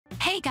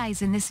Hey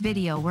guys, in this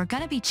video we're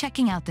gonna be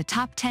checking out the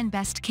top 10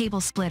 best cable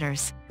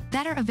splitters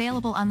that are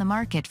available on the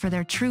market for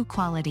their true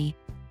quality.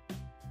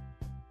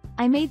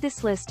 I made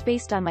this list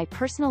based on my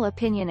personal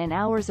opinion and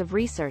hours of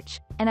research,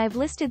 and I've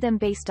listed them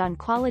based on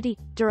quality,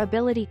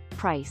 durability,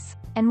 price,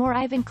 and more.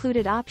 I've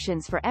included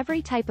options for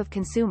every type of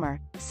consumer,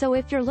 so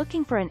if you're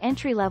looking for an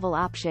entry-level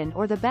option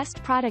or the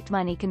best product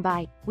money can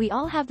buy, we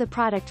all have the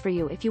product for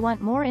you. If you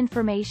want more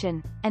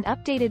information and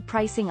updated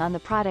pricing on the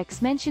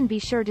products mentioned, be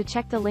sure to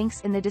check the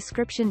links in the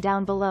description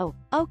down below.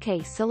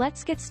 Okay, so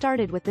let's get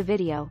started with the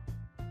video.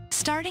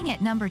 Starting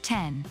at number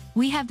 10,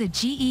 we have the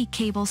GE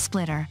cable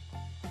splitter.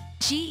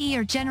 GE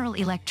or General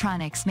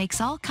Electronics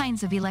makes all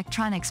kinds of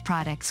electronics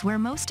products where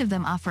most of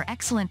them offer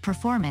excellent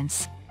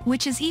performance,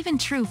 which is even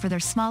true for their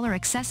smaller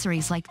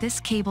accessories like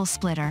this cable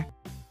splitter.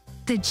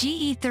 The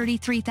GE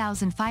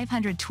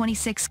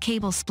 33526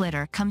 cable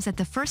splitter comes at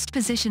the first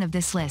position of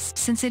this list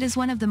since it is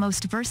one of the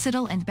most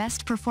versatile and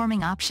best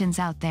performing options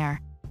out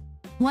there.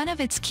 One of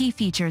its key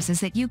features is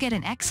that you get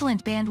an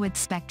excellent bandwidth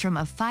spectrum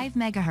of 5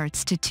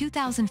 MHz to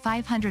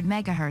 2500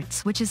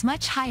 MHz, which is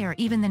much higher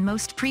even than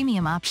most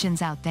premium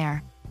options out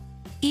there.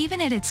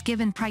 Even at its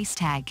given price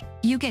tag,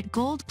 you get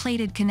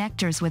gold-plated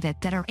connectors with it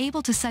that are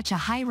able to such a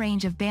high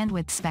range of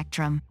bandwidth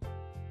spectrum.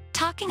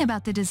 Talking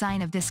about the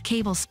design of this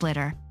cable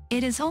splitter,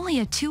 it is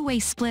only a two-way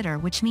splitter,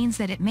 which means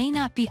that it may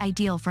not be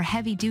ideal for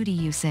heavy-duty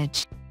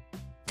usage.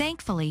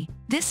 Thankfully,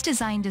 this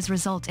design does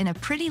result in a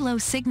pretty low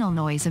signal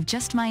noise of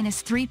just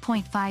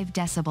 -3.5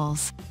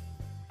 decibels.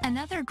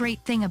 Another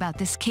great thing about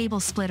this cable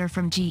splitter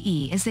from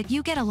GE is that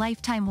you get a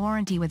lifetime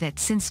warranty with it,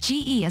 since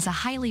GE is a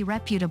highly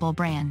reputable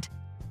brand.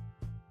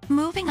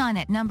 Moving on,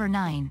 at number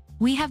 9,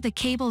 we have the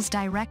Cables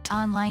Direct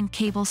Online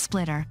Cable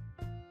Splitter.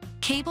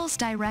 Cables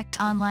Direct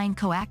Online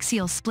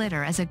Coaxial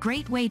Splitter is a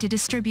great way to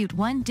distribute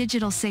one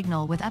digital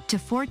signal with up to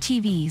 4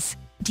 TVs,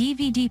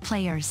 DVD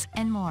players,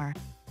 and more.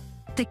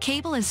 The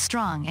cable is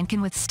strong and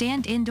can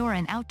withstand indoor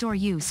and outdoor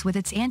use with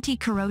its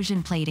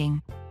anti-corrosion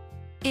plating.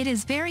 It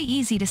is very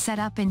easy to set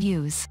up and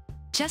use.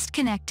 Just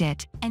connect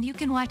it, and you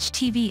can watch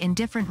TV in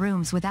different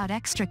rooms without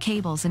extra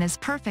cables, and is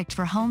perfect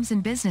for homes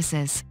and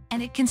businesses,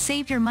 and it can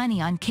save your money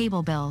on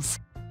cable bills.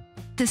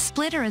 The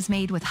splitter is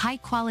made with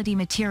high-quality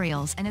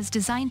materials and is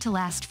designed to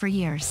last for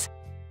years.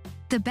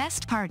 The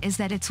best part is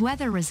that it's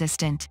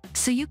weather-resistant,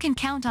 so you can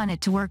count on it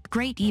to work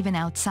great even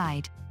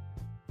outside.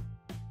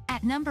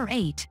 At number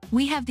 8,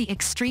 we have the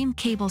Extreme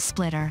Cable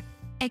Splitter.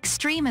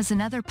 Extreme is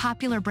another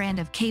popular brand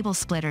of cable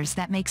splitters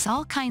that makes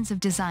all kinds of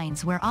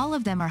designs where all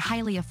of them are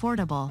highly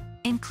affordable,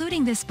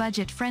 including this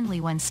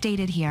budget-friendly one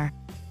stated here.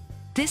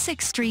 This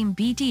Extreme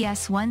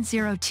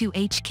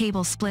BDS102H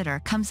cable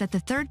splitter comes at the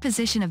third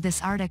position of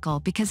this article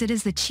because it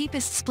is the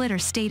cheapest splitter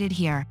stated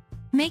here,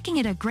 making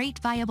it a great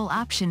viable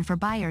option for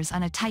buyers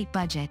on a tight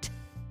budget.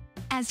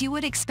 As you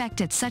would expect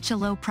at such a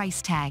low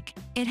price tag,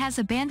 it has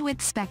a bandwidth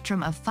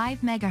spectrum of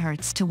 5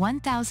 MHz to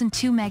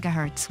 1002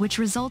 MHz, which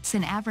results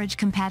in average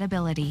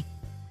compatibility.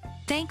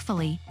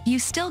 Thankfully, you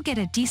still get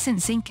a decent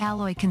zinc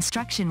alloy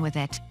construction with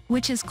it,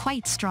 which is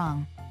quite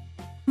strong.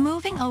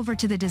 Moving over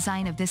to the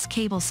design of this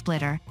cable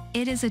splitter,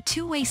 it is a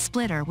two-way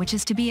splitter, which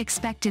is to be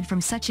expected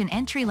from such an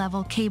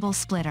entry-level cable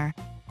splitter.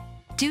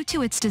 Due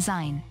to its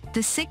design,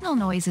 the signal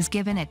noise is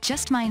given at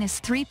just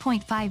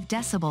 -3.5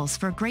 decibels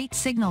for great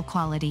signal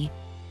quality.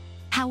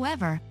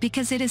 However,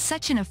 because it is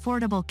such an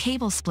affordable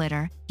cable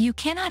splitter, you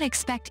cannot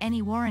expect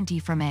any warranty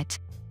from it.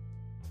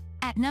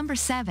 At number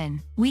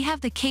 7, we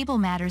have the Cable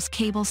Matters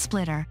Cable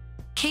Splitter.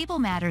 Cable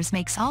Matters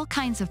makes all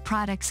kinds of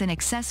products and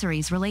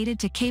accessories related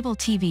to cable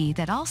TV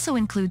that also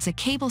includes a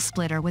cable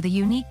splitter with a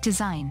unique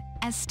design,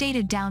 as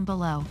stated down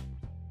below.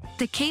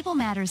 The Cable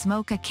Matters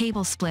Mocha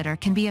cable splitter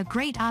can be a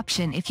great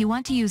option if you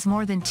want to use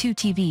more than 2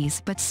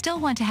 TVs but still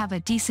want to have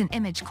a decent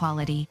image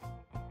quality.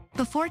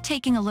 Before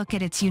taking a look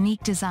at its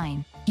unique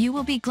design, you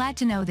will be glad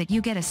to know that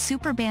you get a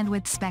super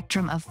bandwidth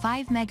spectrum of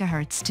 5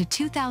 MHz to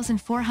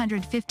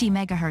 2450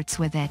 MHz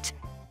with it.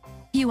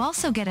 You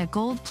also get a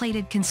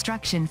gold-plated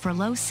construction for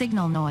low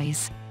signal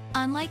noise.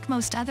 Unlike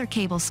most other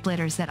cable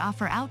splitters that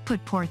offer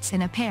output ports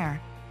in a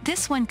pair,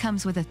 this one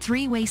comes with a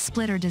 3-way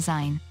splitter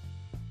design.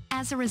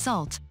 As a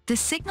result, the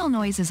signal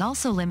noise is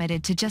also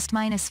limited to just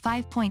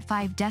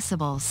 -5.5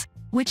 decibels,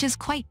 which is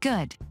quite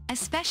good,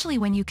 especially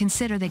when you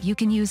consider that you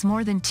can use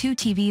more than 2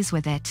 TVs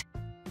with it.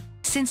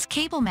 Since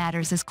Cable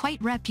Matters is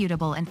quite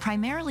reputable and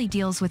primarily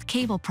deals with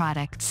cable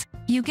products,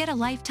 you get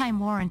a lifetime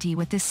warranty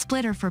with this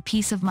splitter for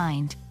peace of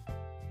mind.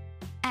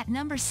 At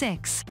number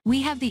 6,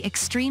 we have the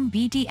Extreme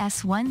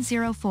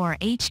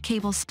BDS104H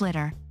cable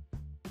splitter.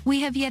 We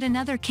have yet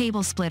another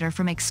cable splitter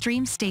from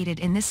Extreme stated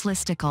in this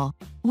listicle,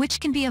 which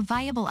can be a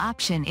viable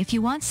option if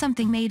you want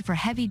something made for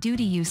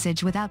heavy-duty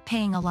usage without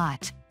paying a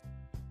lot.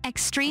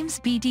 Extreme's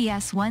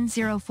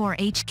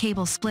BDS104H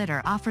cable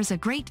splitter offers a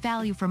great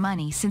value for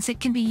money since it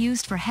can be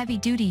used for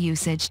heavy-duty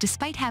usage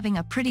despite having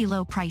a pretty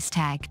low price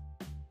tag.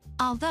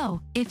 Although,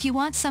 if you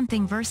want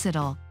something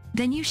versatile,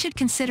 then you should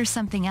consider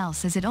something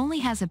else, as it only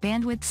has a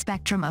bandwidth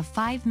spectrum of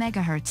 5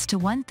 MHz to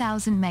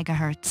 1000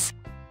 MHz.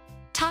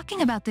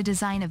 Talking about the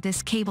design of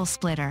this cable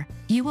splitter,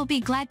 you will be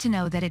glad to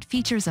know that it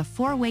features a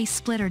 4-way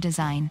splitter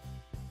design.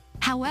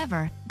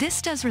 However,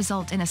 this does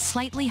result in a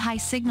slightly high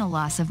signal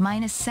loss of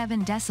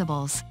 -7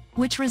 decibels,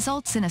 which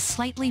results in a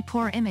slightly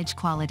poor image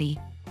quality.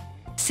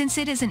 Since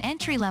it is an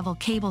entry-level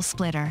cable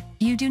splitter,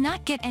 you do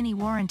not get any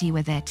warranty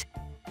with it.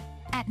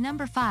 At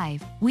number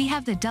 5, we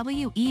have the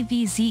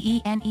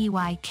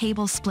WEVZENEY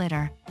cable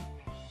splitter.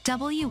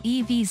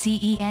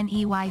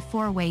 WEVZENEY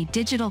 4-way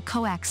digital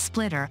coax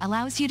splitter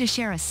allows you to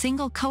share a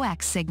single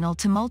coax signal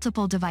to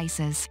multiple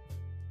devices.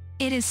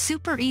 It is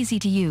super easy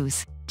to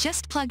use,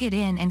 just plug it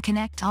in and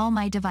connect all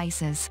my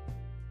devices.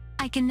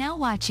 I can now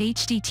watch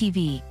HD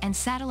TV and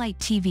satellite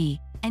TV,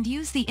 and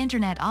use the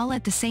internet all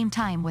at the same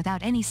time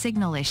without any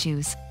signal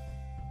issues.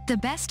 The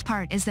best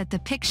part is that the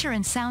picture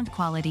and sound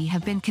quality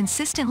have been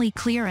consistently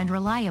clear and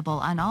reliable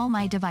on all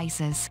my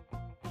devices.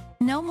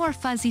 No more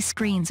fuzzy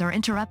screens or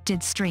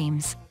interrupted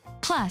streams.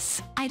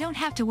 Plus, I don't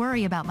have to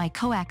worry about my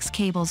coax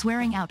cables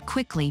wearing out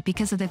quickly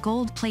because of the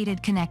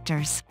gold-plated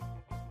connectors.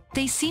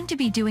 They seem to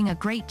be doing a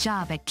great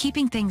job at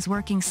keeping things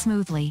working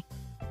smoothly.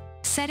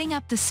 Setting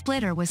up the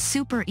splitter was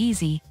super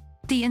easy.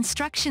 The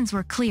instructions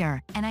were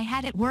clear, and I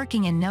had it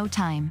working in no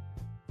time.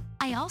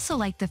 I also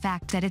like the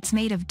fact that it's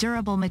made of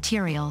durable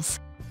materials.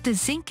 The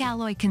zinc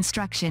alloy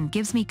construction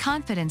gives me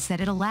confidence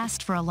that it'll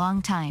last for a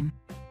long time.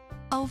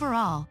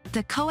 Overall,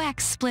 the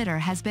coax splitter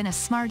has been a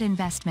smart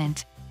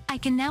investment. I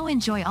can now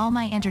enjoy all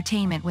my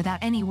entertainment without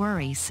any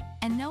worries,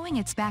 and knowing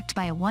it's backed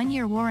by a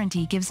 1-year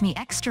warranty gives me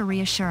extra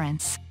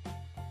reassurance.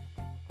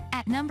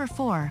 At number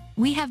 4,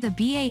 we have the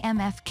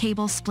BAMF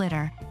cable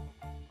splitter.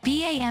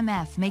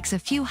 BAMF makes a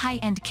few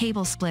high-end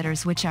cable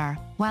splitters which are,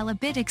 while a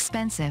bit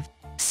expensive,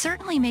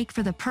 certainly make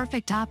for the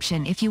perfect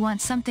option if you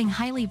want something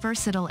highly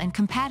versatile and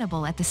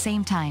compatible at the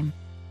same time.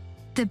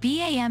 The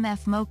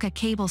BAMF Mocha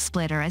cable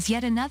splitter is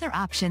yet another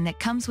option that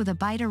comes with a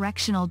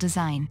bidirectional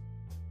design.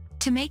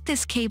 To make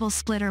this cable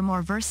splitter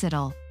more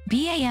versatile,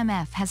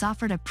 BAMF has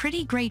offered a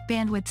pretty great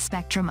bandwidth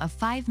spectrum of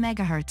 5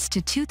 MHz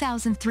to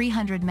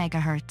 2300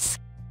 MHz.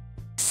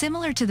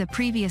 Similar to the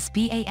previous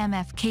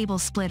BAMF cable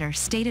splitter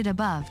stated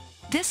above,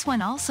 this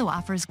one also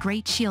offers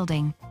great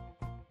shielding.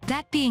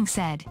 That being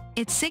said,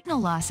 its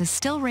signal loss is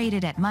still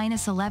rated at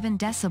 -11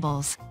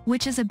 decibels,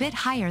 which is a bit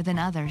higher than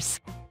others.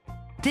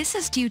 This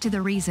is due to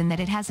the reason that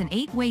it has an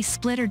 8-way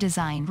splitter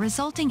design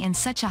resulting in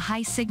such a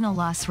high signal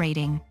loss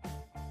rating.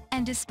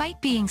 And despite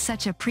being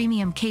such a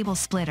premium cable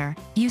splitter,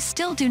 you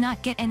still do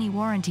not get any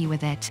warranty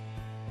with it.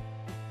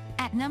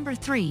 At number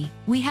 3,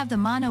 we have the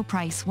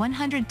Monoprice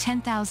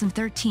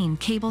 110013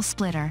 cable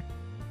splitter.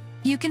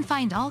 You can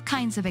find all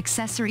kinds of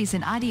accessories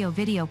and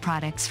audio-video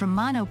products from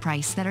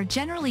Monoprice that are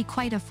generally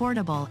quite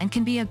affordable and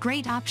can be a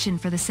great option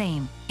for the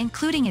same,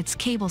 including its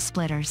cable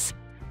splitters.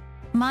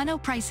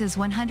 Monoprice's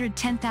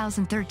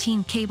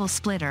 110013 cable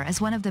splitter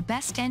is one of the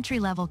best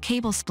entry-level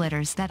cable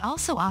splitters that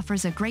also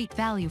offers a great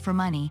value for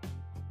money.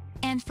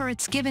 And for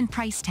its given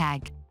price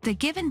tag, the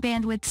given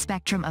bandwidth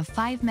spectrum of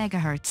 5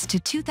 MHz to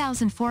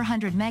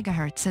 2400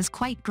 MHz is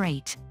quite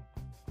great.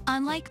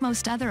 Unlike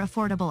most other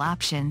affordable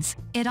options,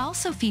 it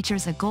also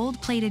features a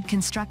gold-plated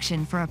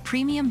construction for a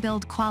premium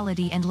build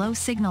quality and low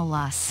signal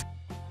loss.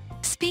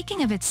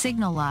 Speaking of its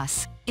signal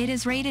loss, it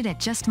is rated at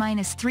just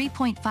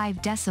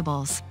 -3.5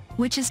 decibels,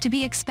 which is to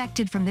be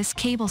expected from this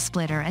cable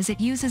splitter as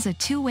it uses a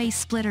 2-way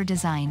splitter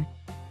design.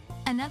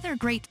 Another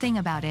great thing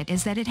about it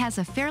is that it has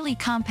a fairly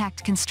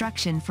compact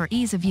construction for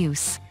ease of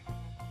use.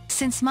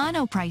 Since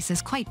Monoprice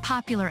is quite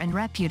popular and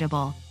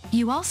reputable,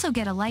 you also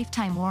get a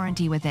lifetime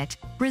warranty with it,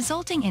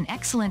 resulting in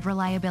excellent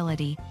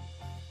reliability.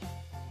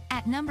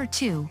 At number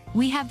 2,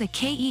 we have the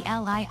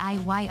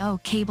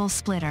KELIIYO cable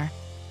splitter.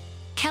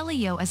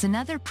 KELIIYO is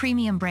another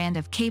premium brand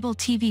of cable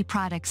TV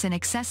products and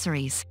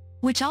accessories,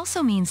 which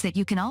also means that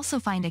you can also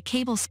find a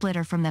cable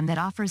splitter from them that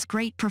offers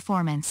great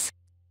performance.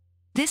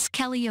 This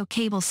KELIIYO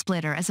cable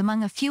splitter is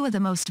among a few of the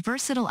most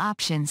versatile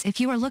options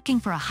if you are looking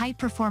for a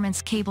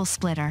high-performance cable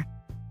splitter.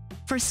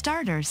 For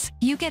starters,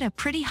 you get a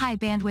pretty high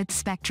bandwidth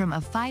spectrum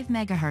of 5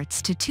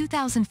 MHz to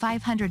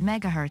 2500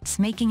 MHz,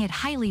 making it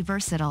highly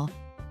versatile.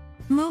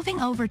 Moving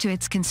over to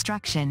its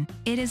construction,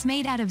 it is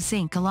made out of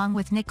zinc along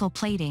with nickel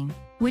plating,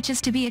 which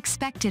is to be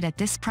expected at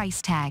this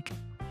price tag.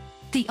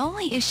 The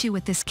only issue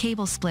with this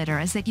cable splitter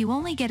is that you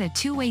only get a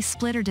 2-way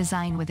splitter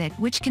design with it,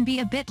 which can be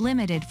a bit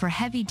limited for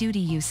heavy-duty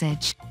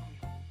usage.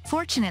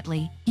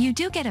 Fortunately, you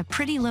do get a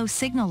pretty low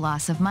signal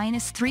loss of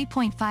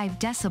 -3.5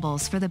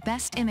 decibels for the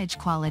best image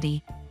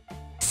quality.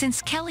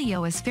 Since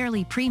KELIIYO is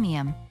fairly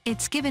premium,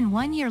 its given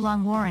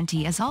 1-year-long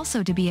warranty is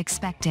also to be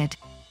expected.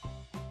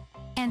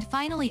 And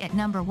finally at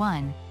number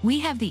 1, we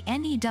have the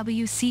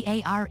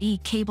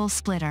NEWCARE cable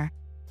splitter.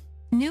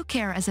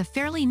 NEWCARE is a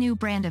fairly new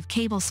brand of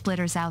cable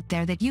splitters out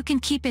there that you can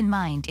keep in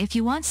mind if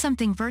you want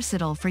something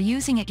versatile for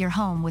using at your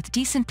home with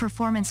decent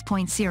performance.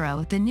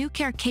 0. The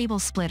NEWCARE cable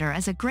splitter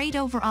is a great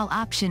overall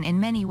option in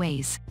many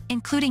ways,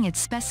 including its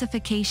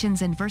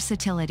specifications and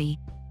versatility.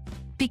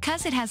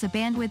 Because it has a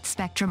bandwidth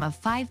spectrum of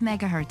 5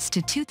 MHz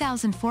to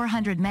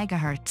 2400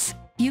 MHz,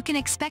 you can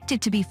expect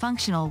it to be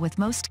functional with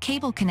most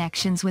cable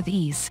connections with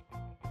ease.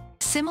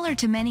 Similar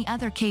to many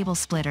other cable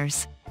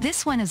splitters,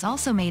 this one is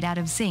also made out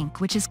of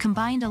zinc, which is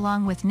combined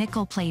along with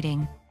nickel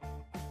plating.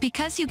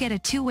 Because you get a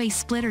two-way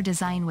splitter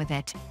design with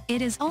it,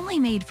 it is only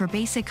made for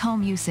basic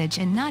home usage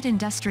and not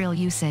industrial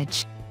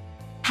usage.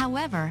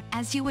 However,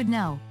 as you would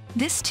know,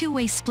 this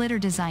two-way splitter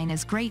design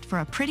is great for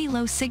a pretty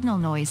low signal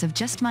noise of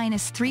just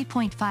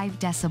 -3.5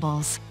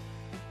 decibels.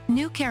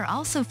 NEWCARE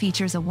also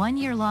features a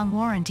 1-year-long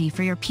warranty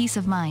for your peace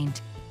of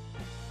mind.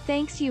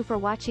 Thanks you for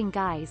watching,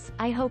 guys.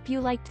 I hope you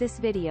liked this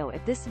video.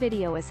 If this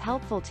video is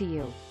helpful to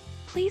you,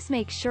 please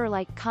make sure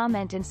like,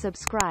 comment and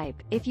subscribe.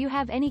 If you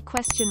have any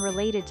question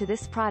related to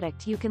this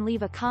product, you can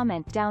leave a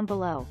comment down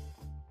below.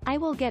 I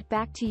will get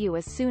back to you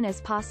as soon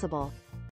as possible.